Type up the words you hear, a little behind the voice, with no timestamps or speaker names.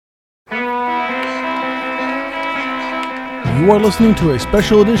You are listening to a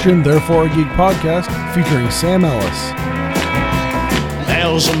special edition Therefore a Geek podcast featuring Sam Ellis.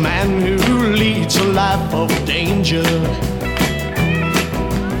 There's a man who leads a life of danger.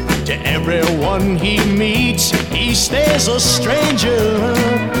 To everyone he meets, he stays a stranger.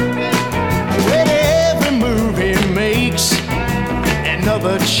 With every move he makes,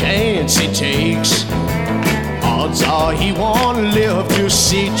 another chance he takes, odds are he won't live to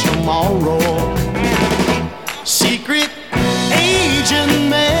see tomorrow. Secret agent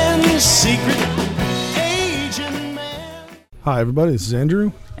man, secret agent man. Hi everybody, this is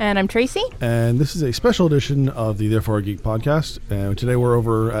Andrew. And I'm Tracy. And this is a special edition of the Therefore a Geek podcast. And today we're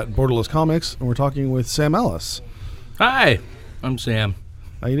over at Borderless Comics and we're talking with Sam Ellis. Hi, I'm Sam.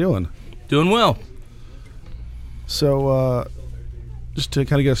 How you doing? Doing well. So, just to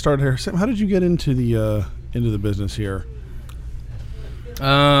kind of get us started here, Sam, how did you get into the business here?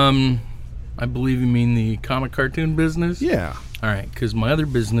 I believe you mean the comic cartoon business? Yeah. All right, because my other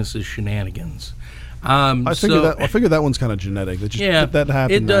business is shenanigans. I figured that one's kind of genetic. That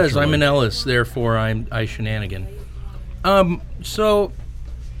happened. It does. Naturally. I'm an Ellis, therefore I shenanigan. Man,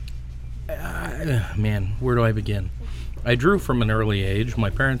 where do I begin? I drew from an early age.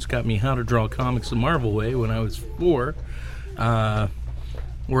 My parents got me how to draw comics the Marvel way when I was 4.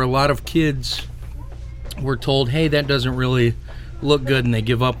 Where a lot of kids were told, hey, that doesn't really look good, and they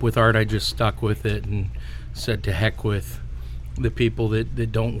give up with art. I just stuck with it and said to heck with the people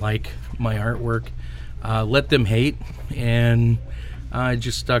that don't like my artwork. Let them hate, and I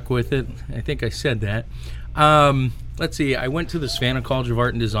just stuck with it. I think I said that. Let's see, I went to the Savannah College of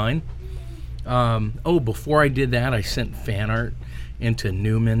Art and Design. Before I did that, I sent fan art into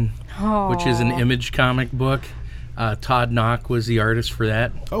Newman, which is an Image comic book. Todd Knock was the artist for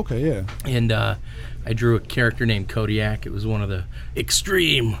that. Okay, yeah. And I drew a character named Kodiak. It was one of the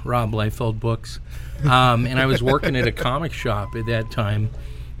extreme Rob Liefeld books. And I was working at a comic shop at that time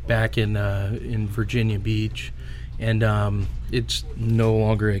back in Virginia Beach. And it's no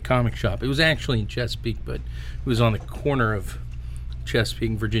longer a comic shop. It was actually in Chesapeake, but it was on the corner of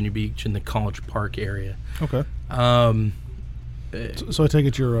Chesapeake and Virginia Beach in the College Park area. Okay. So I take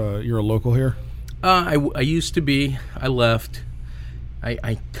it you're a local here? I used to be. I left.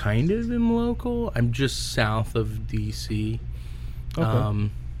 I kind of am local. I'm just south of D.C. Okay.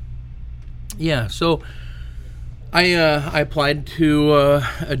 So I applied to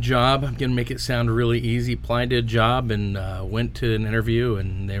a job. I'm going to make it sound really easy. Applied to a job and went to an interview,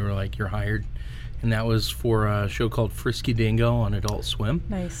 and they were like, you're hired. And that was for a show called Frisky Dingo on Adult Swim.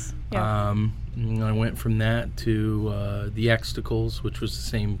 Nice. Yeah. And I went from that to The Xtacles, which was the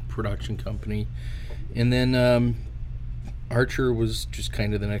same production company. And then Archer was just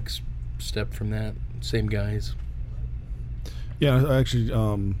kind of the next step from that. Same guys. Yeah, I actually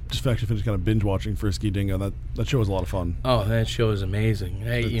just finished kind of binge watching Frisky Dingo. That show was a lot of fun. Oh, that show is amazing.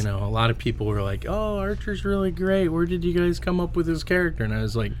 Hey, a lot of people were like, "Oh, Archer's really great. Where did you guys come up with this character?" And I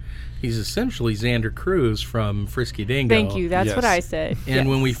was like, "He's essentially Xander Cruz from Frisky Dingo." Thank you. That's what I said. And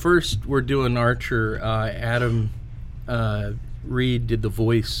when we first were doing Archer, Adam Reed did the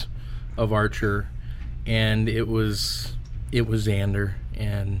voice of Archer, and it was Xander.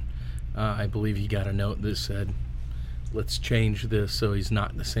 And I believe he got a note that said, let's change this so he's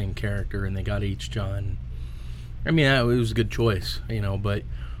not the same character, and they got H. John. I mean, it was a good choice, but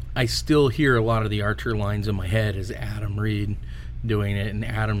I still hear a lot of the Archer lines in my head as Adam Reed doing it, and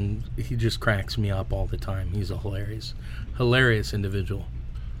Adam, he just cracks me up all the time. He's a hilarious individual.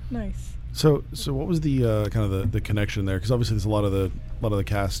 Nice. So what was the kind of the connection there? Because obviously there's a lot of the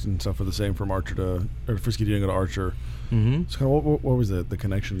cast and stuff are the same from Archer or Frisky Dingo to Archer. Mm-hmm. So kind of what was the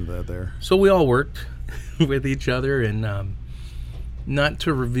connection to that there? So we all worked with each other, and not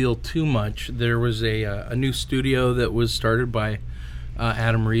to reveal too much, there was a new studio that was started by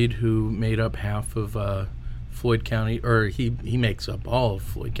Adam Reed, who made up half of Floyd County, or he makes up all of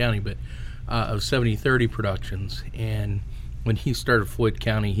Floyd County, but of 7030 Productions. And when he started Floyd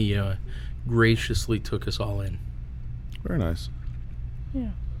County, he graciously took us all in. Very nice.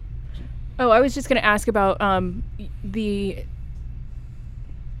 Yeah. Oh, I was just going to ask about the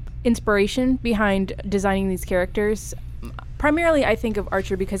inspiration behind designing these characters. Primarily, I think of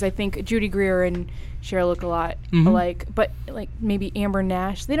Archer because I think Judy Greer and Cheryl look a lot alike, but like maybe Amber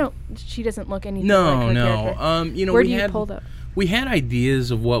Nash, she doesn't look anything like her character. Where do you pull that? We had ideas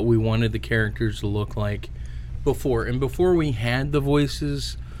of what we wanted the characters to look like before we had the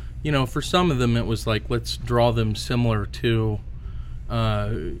voices, for some of them it was like, let's draw them similar to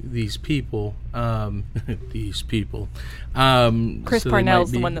these people. Chris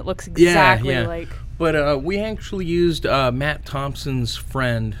Parnell's the one that looks exactly like. But we actually used Matt Thompson's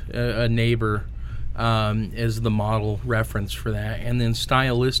friend, a neighbor, as the model reference for that. And then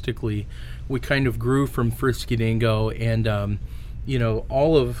stylistically, we kind of grew from Frisky Dingo, and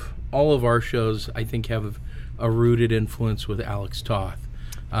all of our shows I think have a rooted influence with Alex Toth,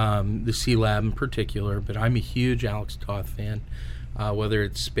 the Sea Lab in particular. But I'm a huge Alex Toth fan, whether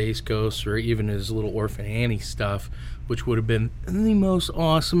it's Space Ghost or even his little Orphan Annie stuff, which would have been the most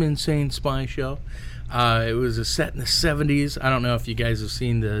awesome, insane spy show. It was a set in the 70s. I don't know if you guys have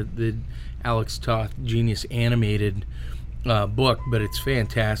seen the Alex Toth Genius animated book, but it's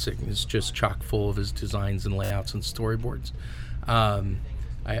fantastic. It's just chock full of his designs and layouts and storyboards.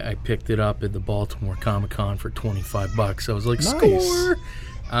 I picked it up at the Baltimore Comic-Con for $25. I was like, nice. Score!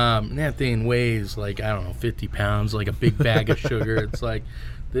 And that thing weighs like, 50 pounds, like a big bag of sugar. It's like,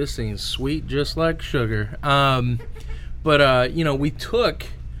 this thing's sweet just like sugar. But we took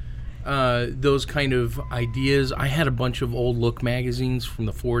those kind of ideas. I had a bunch of old Look magazines from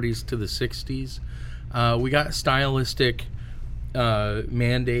the 40s to the 60s. We got stylistic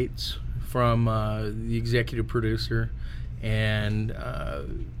mandates from the executive producer, and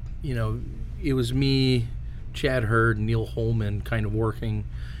it was me, Chad Hurd, and Neil Holman kind of working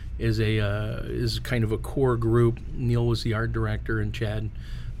as kind of a core group. Neil was the art director, and Chad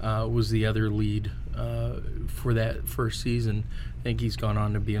was the other lead for that first season. I think he's gone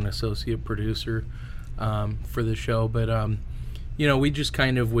on to be an associate producer for the show. But we just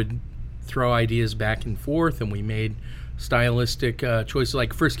kind of would throw ideas back and forth, and we made stylistic choices.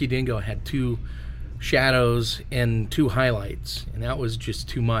 Like Frisky Dingo had 2 shadows and 2 highlights, and that was just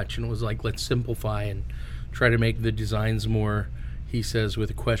too much. And it was like, let's simplify and try to make the designs more, he says with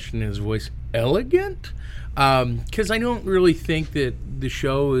a question in his voice, elegant. Because I don't really think that the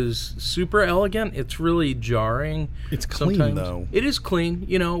show is super elegant. It's really jarring. It's clean, sometimes. though. It is clean.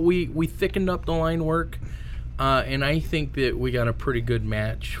 We thickened up the line work, and I think that we got a pretty good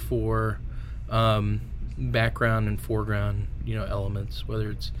match for background and foreground, elements, whether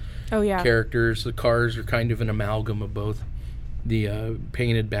it's characters. The cars are kind of an amalgam of both the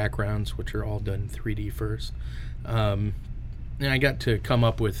painted backgrounds, which are all done 3D first. And I got to come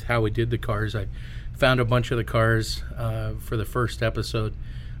up with how we did the cars. I found a bunch of the cars for the first episode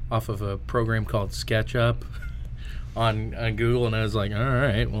off of a program called SketchUp on Google, and I was like, all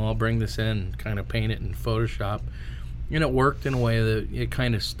right, well, I'll bring this in and kind of paint it in Photoshop. And it worked in a way that it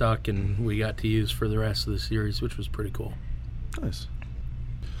kind of stuck, and we got to use for the rest of the series, which was pretty cool. Nice.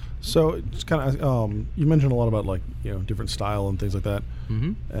 So it's kind of you mentioned a lot about different style and things like that,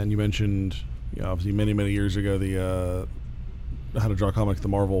 and you mentioned obviously many years ago the How to Draw Comics the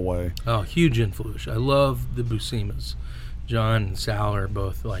Marvel Way. Oh, huge influence. I love the Buscemas. John and Sal are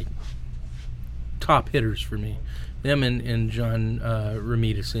both like top hitters for me. Them and John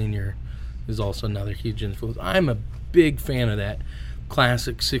Romita Sr. is also another huge influence. I'm a big fan of that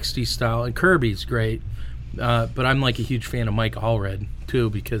classic 60s style, and Kirby's great, but I'm like a huge fan of Mike Allred too,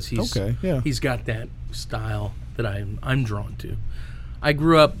 because he's got that style that I'm drawn to. I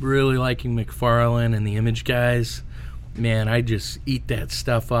grew up really liking McFarlane and the Image guys. Man, I just eat that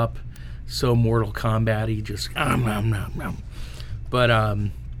stuff up. So Mortal Kombat-y, just nom. But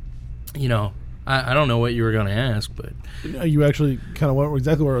I don't know what you were going to ask, but you actually kind of went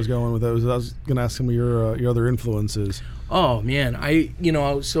exactly where I was going with that. I was going to ask some of your other influences. Oh man,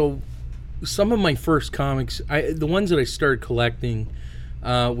 so some of my first comics, the ones that I started collecting,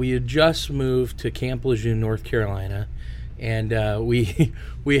 we had just moved to Camp Lejeune, North Carolina, and we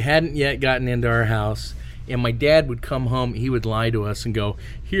hadn't yet gotten into our house. And my dad would come home, he would lie to us and go,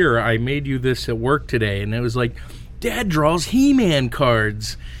 "Here, I made you this at work today." And it was like, Dad draws He-Man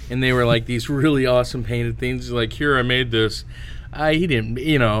cards. And they were like these really awesome painted things. Like, "Here, I made this." He didn't,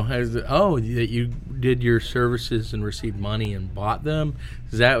 I was, "Oh, that you did your services and received money and bought them?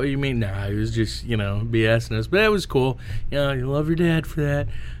 Is that what you mean?" Nah, he was just, BSing us. But it was cool. You love your dad for that.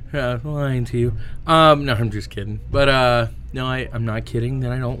 I'm lying to you. No, I'm just kidding. But, no, I'm not kidding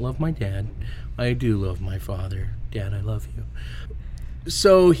that I don't love my dad. I do love my father. Dad, I love you.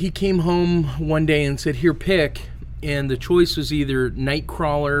 So he came home one day and said, "Here, pick." And the choice was either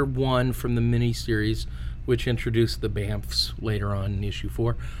Nightcrawler 1 from the miniseries, which introduced the Bamfs later on in issue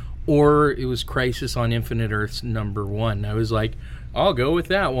 4, or it was Crisis on Infinite Earths #1. I was like, I'll go with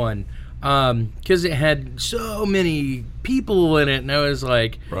that one. Because it had so many people in it, and I was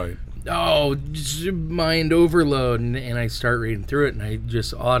like, right. Oh, just mind overload. And I start reading through it, and I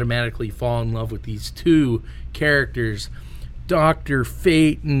just automatically fall in love with these 2 characters, Dr.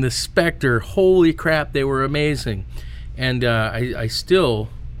 Fate and the Spectre. Holy crap, they were amazing. And I still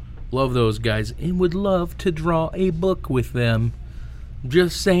love those guys and would love to draw a book with them.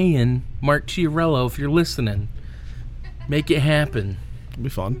 Just saying, Mark Chiarello, if you're listening, make it happen. It'll be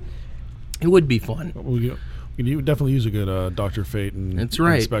fun. It would be fun. We could definitely use a good Dr. Fate and That's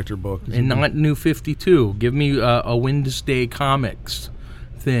right. Inspector book. And not New 52. Give me a Wednesday Comics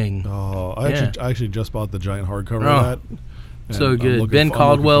thing. Oh, I actually just bought the giant hardcover of that. So good. Ben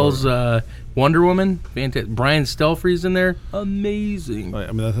Caldwell's Wonder Woman. Fantastic. Brian Stelfree's in there. Amazing.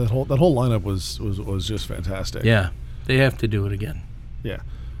 I mean, that whole lineup was just fantastic. Yeah. They have to do it again. Yeah.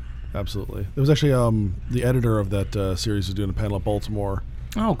 Absolutely. There was actually the editor of that series was doing a panel at Baltimore.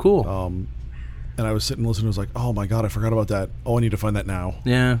 Oh, cool. And I was sitting listening. I was like, "Oh my god, I forgot about that. Oh, I need to find that now."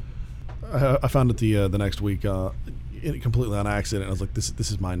 Yeah. I found it the next week, completely on accident. I was like,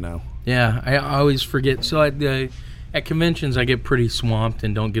 "This is mine now." Yeah, I always forget. So at conventions, I get pretty swamped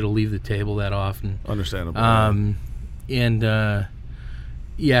and don't get to leave the table that often. Understandable. I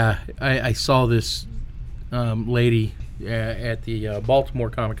saw this lady at the Baltimore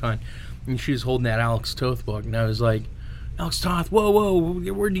Comic-Con, and she was holding that Alex Toth book, and I was like, Alex Toth, whoa,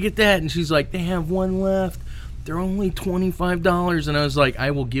 where'd you get that? And she's like, they have one left. They're only $25. And I was like,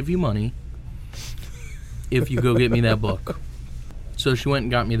 I will give you money if you go get me that book. So she went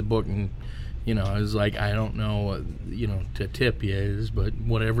and got me the book, and, I was like, I don't know what, to tip you is, but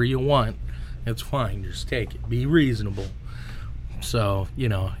whatever you want, it's fine. Just take it. Be reasonable. So,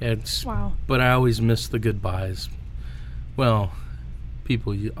 it's... Wow. But I always miss the goodbyes. Well,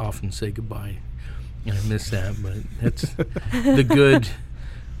 people often say goodbye. And I miss that, but it's the good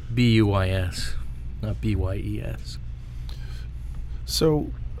B-U-Y-S, not B-Y-E-S.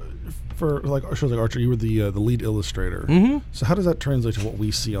 So, for like shows like Archer, you were the lead illustrator. Mm-hmm. So how does that translate to what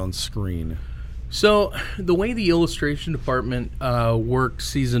we see on screen? So the way the illustration department worked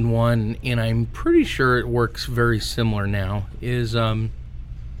season 1, and I'm pretty sure it works very similar now, is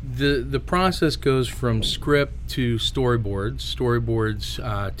the process goes from script to storyboards.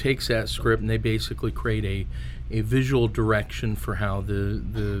 Storyboards takes that script, and they basically create a visual direction for how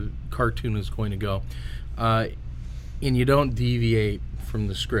the cartoon is going to go. And you don't deviate from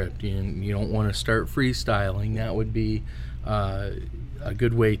the script. You don't want to start freestyling. That would be a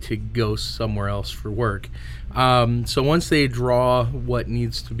good way to go somewhere else for work. So once they draw what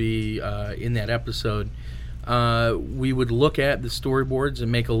needs to be in that episode, we would look at the storyboards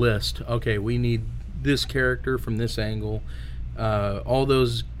and make a list. Okay, we need this character from this angle. All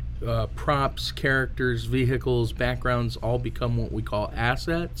those props, characters, vehicles, backgrounds all become what we call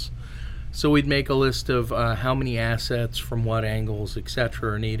assets. So we'd make a list of how many assets from what angles,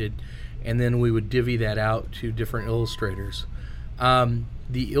 etc. are needed, and then we would divvy that out to different illustrators.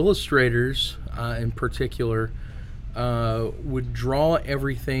 The illustrators, in particular, would draw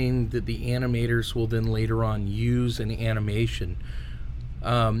everything that the animators will then later on use in animation.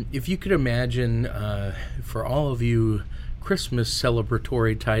 If you could imagine, for all of you Christmas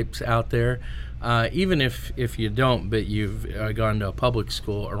celebratory types out there, even if you don't, but you've gone to a public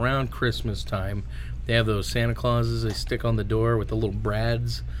school, around Christmas time, they have those Santa Clauses they stick on the door with the little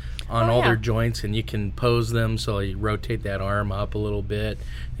brads on all their joints, and you can pose them, so you rotate that arm up a little bit,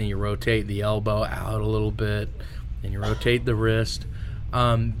 and you rotate the elbow out a little bit, and you rotate the wrist.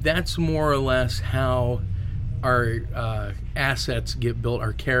 That's more or less how our assets get built,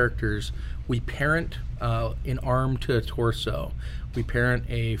 our characters. We parent an arm to a torso. We parent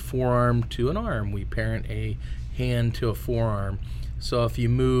a forearm to an arm. We parent a hand to a forearm. So if you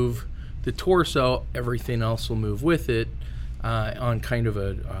move the torso, everything else will move with it on kind of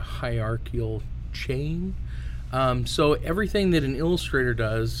a hierarchical chain. So everything that an illustrator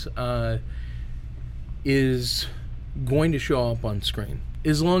does is going to show up on screen,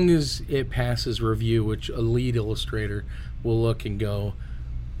 as long as it passes review, which a lead illustrator will look and go,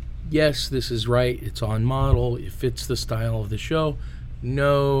 yes, this is right, it's on model, it fits the style of the show.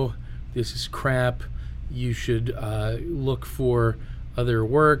 No, this is crap, you should look for other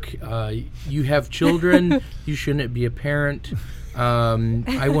work. You have children, you shouldn't be a parent.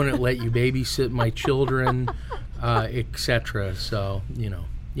 I wouldn't let you babysit my children, etc. So,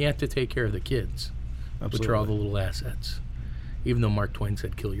 you have to take care of the kids. Absolutely. Which are all the little assets. Even though Mark Twain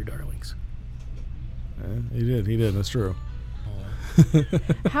said, kill your darlings. He did, that's true.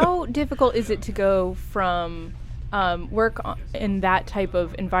 How difficult is it to go from work in that type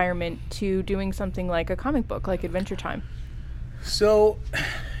of environment to doing something like a comic book, like Adventure Time? So,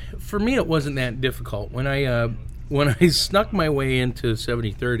 for me, it wasn't that difficult. When I snuck my way into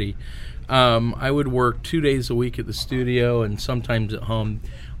 70/30, I would work 2 days a week at the studio and sometimes at home.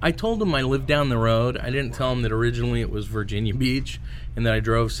 I told them I lived down the road. I didn't tell them that originally it was Virginia Beach and that I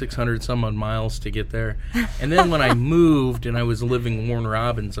drove 600 some odd miles to get there. And then when I moved and I was living in Warren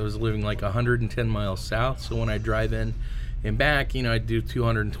Robins, I was living like 110 miles south. So when I drive in and back, I'd do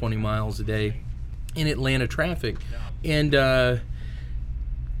 220 miles a day in Atlanta traffic. And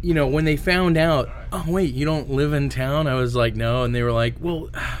when they found out, oh, wait, you don't live in town? I was like, no. And they were like, well,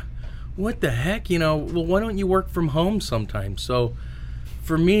 what the heck? Well, why don't you work from home sometimes? So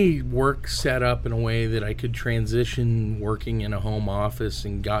for me, work set up in a way that I could transition working in a home office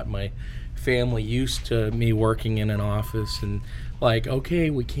and got my family used to me working in an office and like, okay,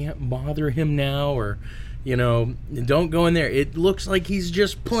 we can't bother him now, or, don't go in there. It looks like he's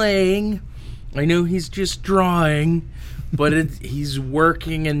just playing. I know he's just drawing, but he's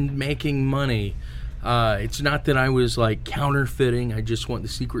working and making money. It's not that I was like counterfeiting. I just want the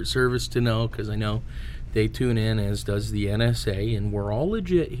Secret Service to know, because I know they tune in, as does the NSA, and we're all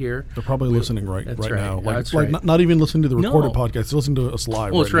legit here. They're probably listening right now. That's like right. not even listening to the recorded podcast. They're listening to us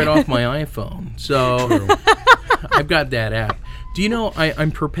live. Well, it's right off my iPhone. So I've got that app. Do you know,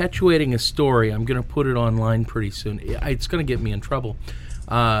 I'm perpetuating a story. I'm going to put it online pretty soon. It's going to get me in trouble.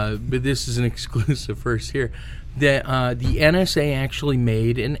 But this is an exclusive first here. The NSA actually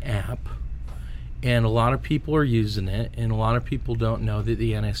made an app, and a lot of people are using it, and a lot of people don't know that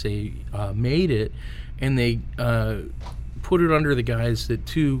the NSA made it, and they put it under the guise that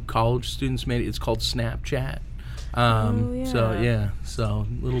 2 college students made it. It's called Snapchat. So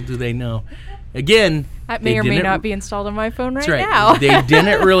little do they know. Again, that may or may not be installed on my phone right now. now. They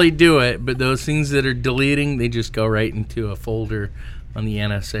didn't really do it, but those things that are deleting, they just go right into a folder on the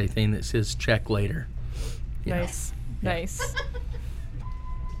NSA thing that says check later. Yeah. Nice.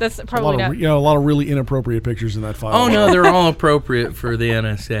 That's probably not. A lot of really inappropriate pictures in that file. Oh no, they're all appropriate for the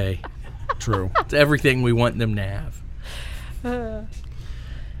NSA. True. It's everything we want them to have.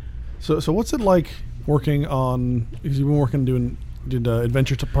 So what's it like working on? Because you've been did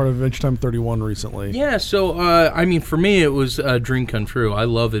part of Adventure Time 31 recently. Yeah. So for me, it was a dream come true. I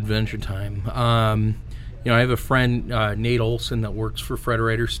love Adventure Time. I have a friend, Nate Olson, that works for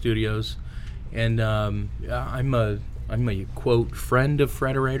Frederator Studios, and I'm a quote friend of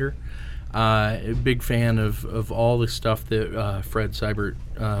Frederator. A big fan of all the stuff that Fred Seibert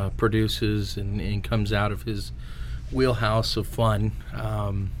produces and comes out of his wheelhouse of fun.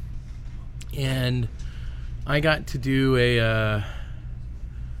 And I got to do a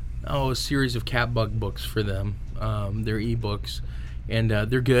series of Catbug books for them. They're ebooks, and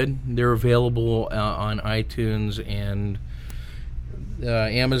they're good. They're available on iTunes and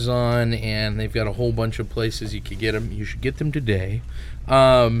Amazon, and they've got a whole bunch of places you could get them. You should get them today.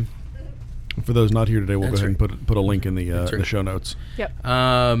 For those not here today, we'll go ahead and put a link in the show notes. Yep.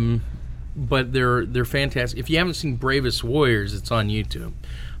 But they're fantastic. If you haven't seen Bravest Warriors, it's on YouTube.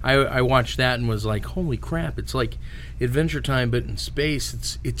 I watched that and was like, holy crap! It's like Adventure Time, but in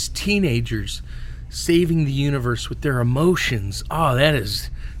space. It's teenagers saving the universe with their emotions. Oh, that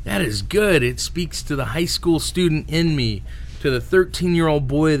is good. It speaks to the high school student in me, to the 13-year-old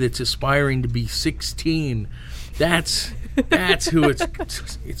boy that's aspiring to be 16. That's who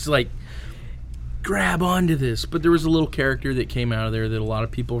it's like. Grab onto this. But there was a little character that came out of there that a lot of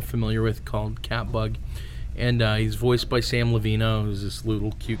people are familiar with called Catbug, and he's voiced by Sam Levino, who's this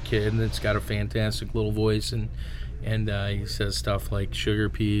little cute kid that's got a fantastic little voice, and he says stuff like sugar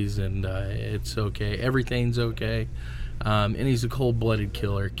peas and it's okay, everything's okay, and he's a cold-blooded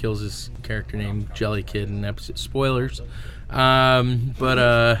killer. Kills his character named Jelly Kid in episode. Spoilers,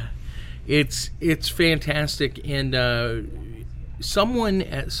 but it's fantastic. And someone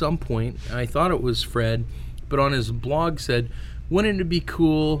at some point, I thought it was Fred, but on his blog said, wouldn't it be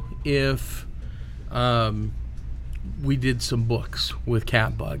cool if we did some books with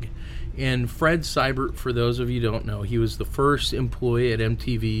Catbug? And Fred Seibert, for those of you who don't know, he was the first employee at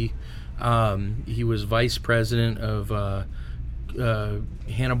MTV. He was vice president of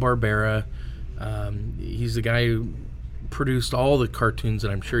Hanna-Barbera. He's the guy who produced all the cartoons that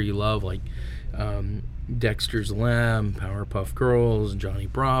I'm sure you love, like Dexter's Lab, Powerpuff Girls, Johnny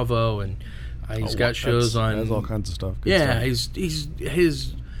Bravo, and he's got shows on. Has all kinds of stuff. Good stuff.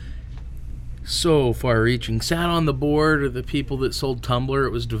 He's so far-reaching. Sat on the board of the people that sold Tumblr. It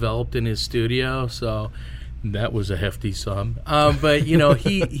was developed in his studio, so that was a hefty sum. But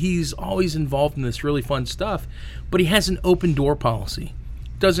he's always involved in this really fun stuff. But he has an open door policy.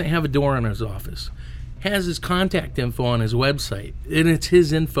 Doesn't have a door in his office. Has his contact info on his website, and it's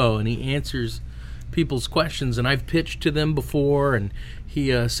his info, and he answers people's questions. And I've pitched to them before, and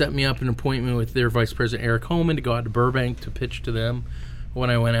he set me up an appointment with their vice president Eric Holman to go out to Burbank to pitch to them when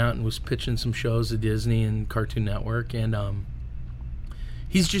I went out and was pitching some shows at Disney and Cartoon Network. And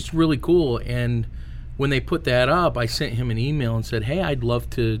he's just really cool. And when they put that up, I sent him an email and said, hey, I'd love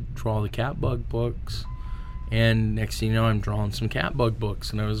to draw the Catbug books. And next thing you know, I'm drawing some Catbug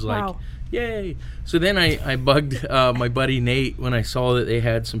books. And I was like, wow. Yay. So then I bugged my buddy Nate when I saw that they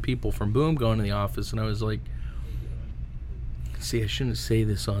had some people from Boom going to the office. And I was like, See, I shouldn't say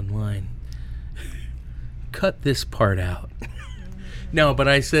this online. Cut this part out. No, but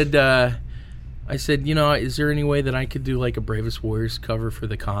I said, is there any way that I could do like a Bravest Warriors cover for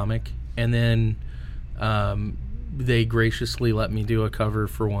the comic? And then they graciously let me do a cover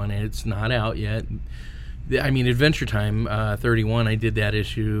for one. It's not out yet. I mean, Adventure Time 31, I did that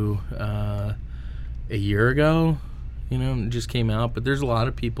issue a year ago. It just came out. But there's a lot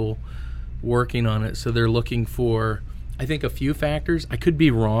of people working on it, so they're looking for, I think, a few factors. I could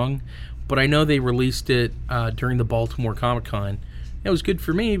be wrong, but I know they released it during the Baltimore Comic-Con. It was good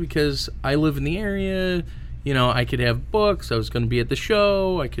for me because I live in the area. I could have books. I was going to be at the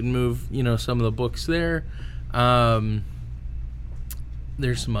show. I could move, some of the books there.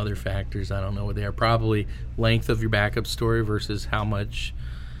 There's some other factors. I don't know what they are. Probably length of your backup story versus how much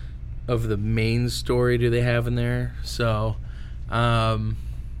of the main story do they have in there. So,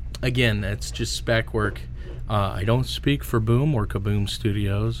 again, that's just spec work. I don't speak for Boom or Kaboom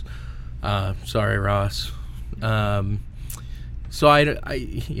Studios. Sorry, Ross. So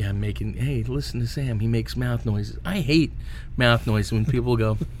I'm making, hey, listen to Sam. He makes mouth noises. I hate mouth noises when people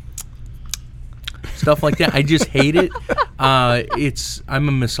go stuff like that. I just hate it. I'm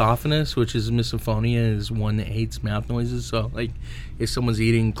a misophonos, which is misophonia, is one that hates mouth noises. So like if someone's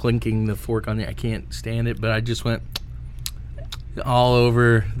eating, clinking the fork on there, I can't stand it. But I just went all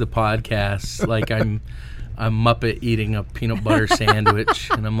over the podcast like I'm a Muppet eating a peanut butter sandwich,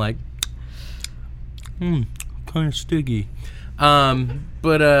 and I'm like, kind of sticky.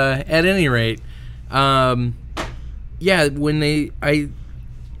 But at any rate, yeah, when I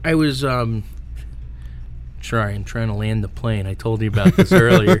was sorry, I'm trying to land the plane. I told you about this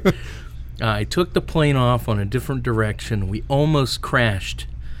earlier. I took the plane off on a different direction. We almost crashed.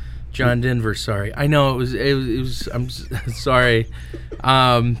 John Denver, sorry. I know it was I'm sorry.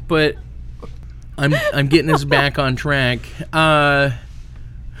 But I'm getting us back on track.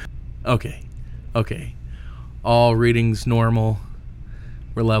 Okay. All readings normal.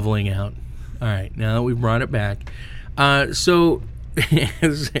 We're leveling out. All right, now that we've brought it back. So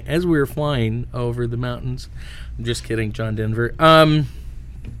as we were flying over the mountains, I'm just kidding, John Denver. Man,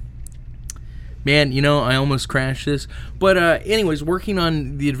 I almost crashed this. But anyways, working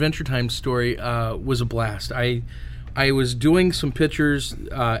on the Adventure Time story was a blast. I was doing some pictures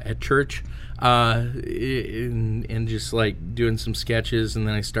at church and just like doing some sketches, and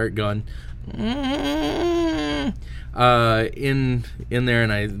then I start going in there,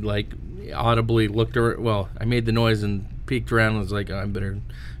 and I like audibly looked around. Well, I made the noise and peeked around and was like, I better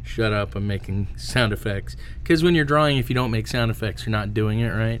shut up. I'm making sound effects, because when you're drawing, if you don't make sound effects, you're not doing it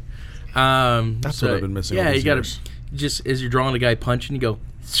right. That's what I've been missing. Yeah, you gotta just, as you're drawing a guy punching, you go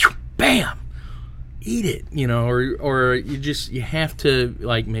bam, eat it, or you have to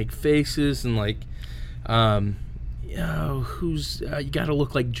like make faces and like you got to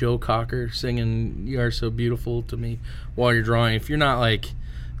look like Joe Cocker singing "You Are So Beautiful" to me while you're drawing. If you're not like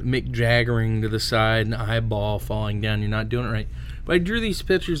Mick Jaggering to the side and eyeball falling down, you're not doing it right. But I drew these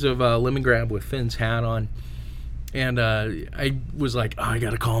pictures of Lemon Grab with Finn's hat on, and I was like, I got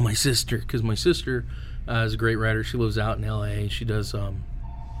to call my sister, because my sister is a great writer. She lives out in L.A. She does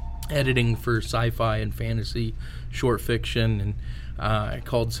editing for sci-fi and fantasy short fiction, and I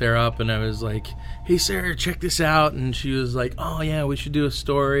called Sarah up and I was like, hey Sarah, check this out, and she was like, oh yeah, we should do a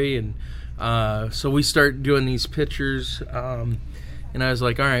story. And so we start doing these pictures, and I was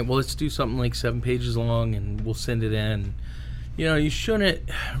like, all right, well, let's do something like 7 pages long and we'll send it in. You shouldn't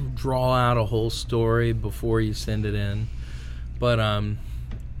draw out a whole story before you send it in, but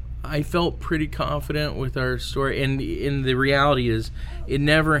I felt pretty confident with our story, and the reality is it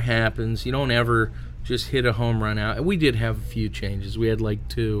never happens. You don't ever just hit a home run out. We did have a few changes. We had like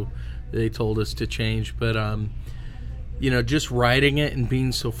 2 they told us to change, but just writing it and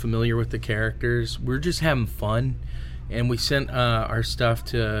being so familiar with the characters, we're just having fun. And we sent our stuff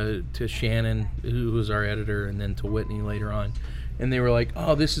to Shannon, who was our editor, and then to Whitney later on, and they were like,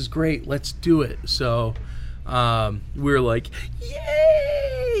 oh, this is great, let's do it. So we were like,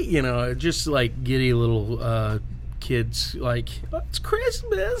 yay, just like giddy little kids, like, oh, it's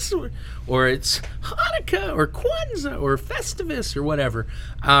Christmas, or it's Hanukkah, or Kwanzaa, or Festivus, or whatever,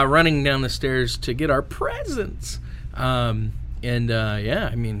 running down the stairs to get our presents. Yeah,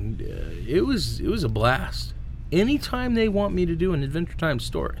 I mean, it was a blast. Anytime they want me to do an Adventure Time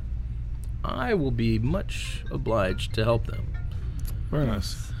story, I will be much obliged to help them. Very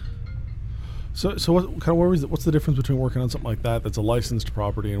nice. So what's the difference between working on something like that's a licensed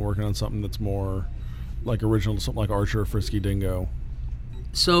property and working on something that's more like original, something like Archer or Frisky Dingo?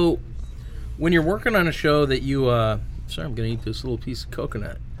 So when you're working on a show that you sorry, I'm gonna eat this little piece of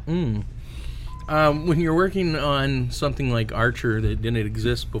coconut. when you're working on something like Archer that didn't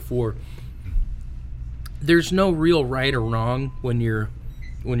exist before, there's no real right or wrong when you're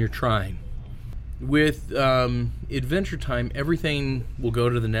trying. With Adventure Time, everything will go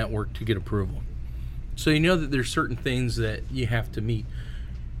to the network to get approval. So you know that there's certain things that you have to meet.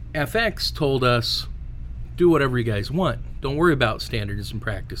 FX told us, do whatever you guys want. Don't worry about standards and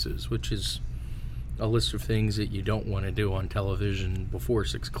practices, which is a list of things that you don't want to do on television before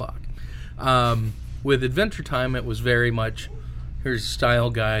 6 o'clock. With Adventure Time, it was very much, here's a style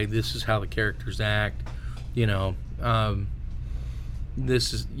guide, this is how the characters act,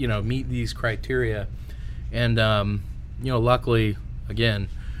 this is, meet these criteria. And, luckily, again,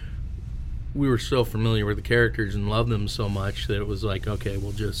 we were so familiar with the characters and loved them so much that it was like, okay,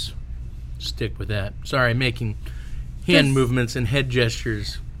 we'll just stick with that. Sorry, I'm making hand movements and head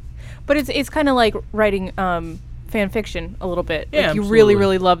gestures. But it's kind of like writing fan fiction a little bit. Yeah, like you really,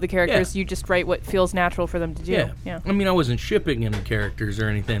 really love the characters. Yeah. You just write what feels natural for them to do. Yeah. I mean, I wasn't shipping any characters or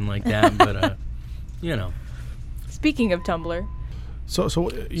anything like that, but, Speaking of Tumblr.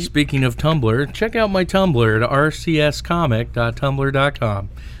 Speaking of Tumblr, check out my Tumblr at rcscomic.tumblr.com.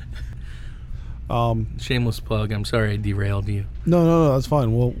 Shameless plug. I'm sorry I derailed you. No, that's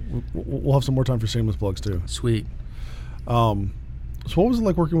fine. We'll have some more time for shameless plugs too. Sweet. So what was it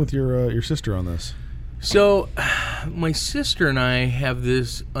like working with your sister on this? So, my sister and I have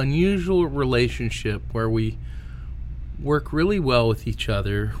this unusual relationship where we work really well with each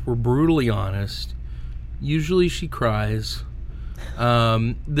other. We're brutally honest. Usually she cries.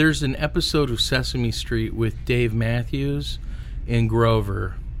 There's an episode of Sesame Street with Dave Matthews and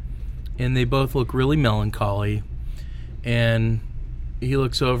Grover, and they both look really melancholy. And he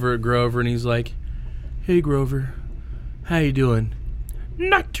looks over at Grover and he's like, "Hey, Grover, how you doing?"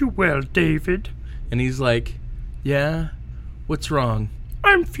 "Not too well, David." And he's like, "Yeah? What's wrong?"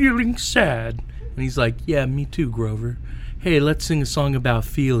 "I'm feeling sad." And he's like, "Yeah, me too, Grover. Hey, let's sing a song about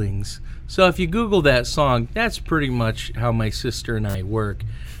feelings." So if you Google that song, that's pretty much how my sister and I work.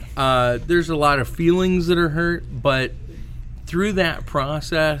 There's a lot of feelings that are hurt, but through that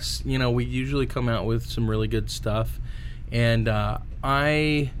process, we usually come out with some really good stuff. And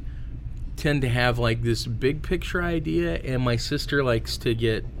I tend to have like this big picture idea, and my sister likes to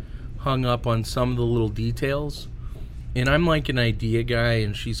get hung up on some of the little details. And I'm like an idea guy,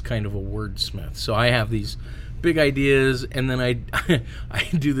 and she's kind of a wordsmith. So I have these big ideas, and then I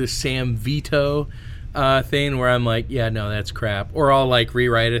do this Sam veto thing where I'm like, yeah, no, that's crap. Or I'll like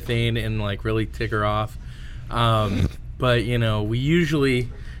rewrite a thing and like really tick her off. But, we usually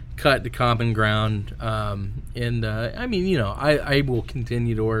cut to common ground. I will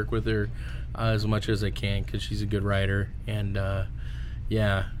continue to work with her as much as I can because she's a good writer. And,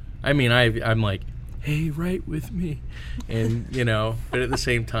 I'm like, hey, write with me. And, but at the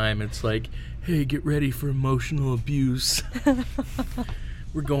same time, it's like, hey, get ready for emotional abuse.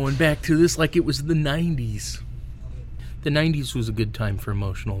 We're going back to this like it was the 90s. The 90s was a good time for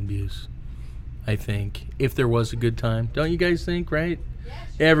emotional abuse, I think. If there was a good time. Don't you guys think, right? Yes.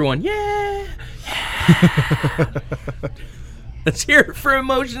 Everyone, yeah! Let's hear it for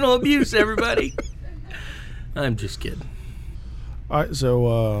emotional abuse, everybody. I'm just kidding. All right,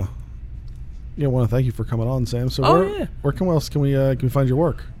 so I want to thank you for coming on, Sam. So where else can we find your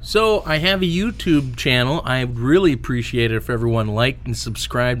work? So I have a YouTube channel. I'd really appreciate it if everyone liked and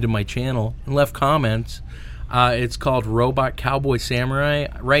subscribed to my channel and left comments. It's called Robot Cowboy Samurai.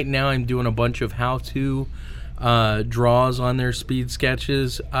 Right now I'm doing a bunch of how-to draws on their speed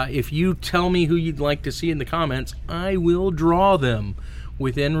sketches. If you tell me who you'd like to see in the comments, I will draw them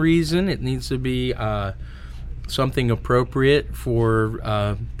within reason. It needs to be something appropriate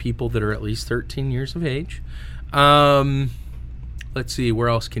for people that are at least 13 years of age. Let's see, where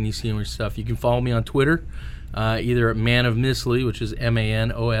else can you see my stuff? You can follow me on Twitter, either at Man of Missley, which is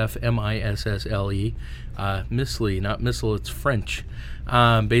MANOFMISSLE. Missley, not missile, it's French.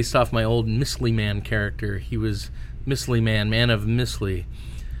 Based off my old Missley Man character. He was Missley Man of Missley.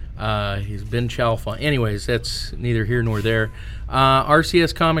 He's Ben Chalfont. Anyways, that's neither here nor there.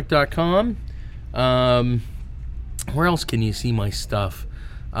 RCScomic.com. Where else can you see my stuff?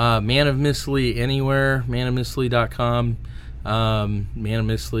 Man of Missley anywhere. manofmissley.com. Man of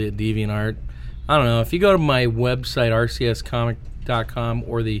Missley at DeviantArt. I don't know. If you go to my website, rcscomic.com,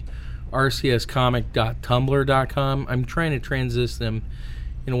 or the rcscomic.tumblr.com, I'm trying to transition them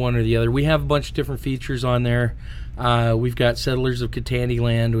in one or the other. We have a bunch of different features on there. We've got Settlers of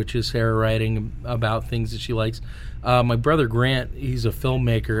Catandyland, which is Sarah writing about things that she likes. My brother Grant, he's a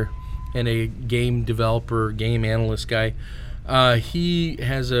filmmaker and a game developer, game analyst guy. He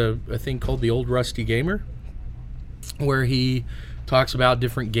has a thing called the Old Rusty Gamer, where he talks about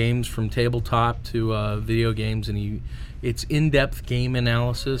different games from tabletop to video games, and it's in-depth game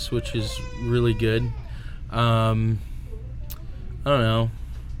analysis, which is really good. I don't know.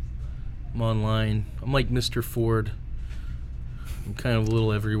 I'm online. I'm like Mr. Ford. I'm kind of a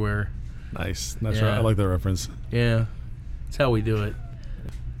little everywhere. Nice. Right. Yeah. I like that reference. Yeah. That's how we do it.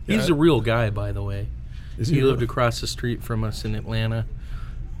 He's Yeah. a real guy, by the way. Is He he lived real? across the street from us in Atlanta,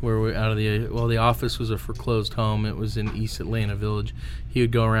 where we the office was a foreclosed home. It was in East Atlanta Village. He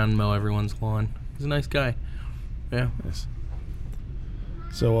would go around and mow everyone's lawn. He's a nice guy. Yeah. Nice.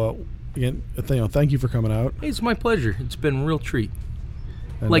 So, again, thank you for coming out. Hey, it's my pleasure. It's been a real treat.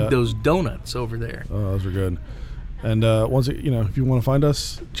 And, Like those donuts over there. Oh, those are good. And if you want to find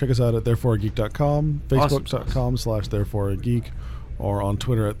us, check us out at thereforeageek.com, facebook.com/thereforeageek, or on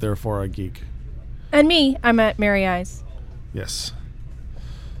Twitter at thereforeageek. And me, I'm at Mary Eyes. Yes.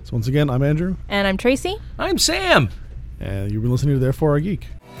 So once again, I'm Andrew. And I'm Tracy. I'm Sam. And you've been listening to Therefore a Geek.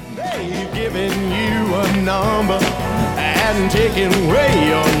 They've given you a number and taken away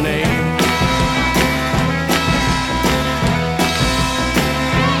your name.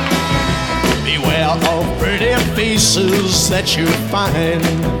 Beware of pretty faces that you find.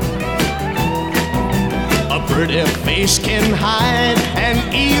 A pretty face can hide an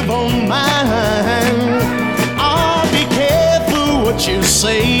evil mind. Oh, be careful what you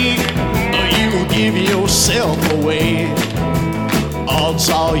say, or you give yourself away. Odds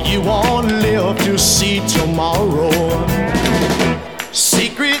are you won't live to see tomorrow.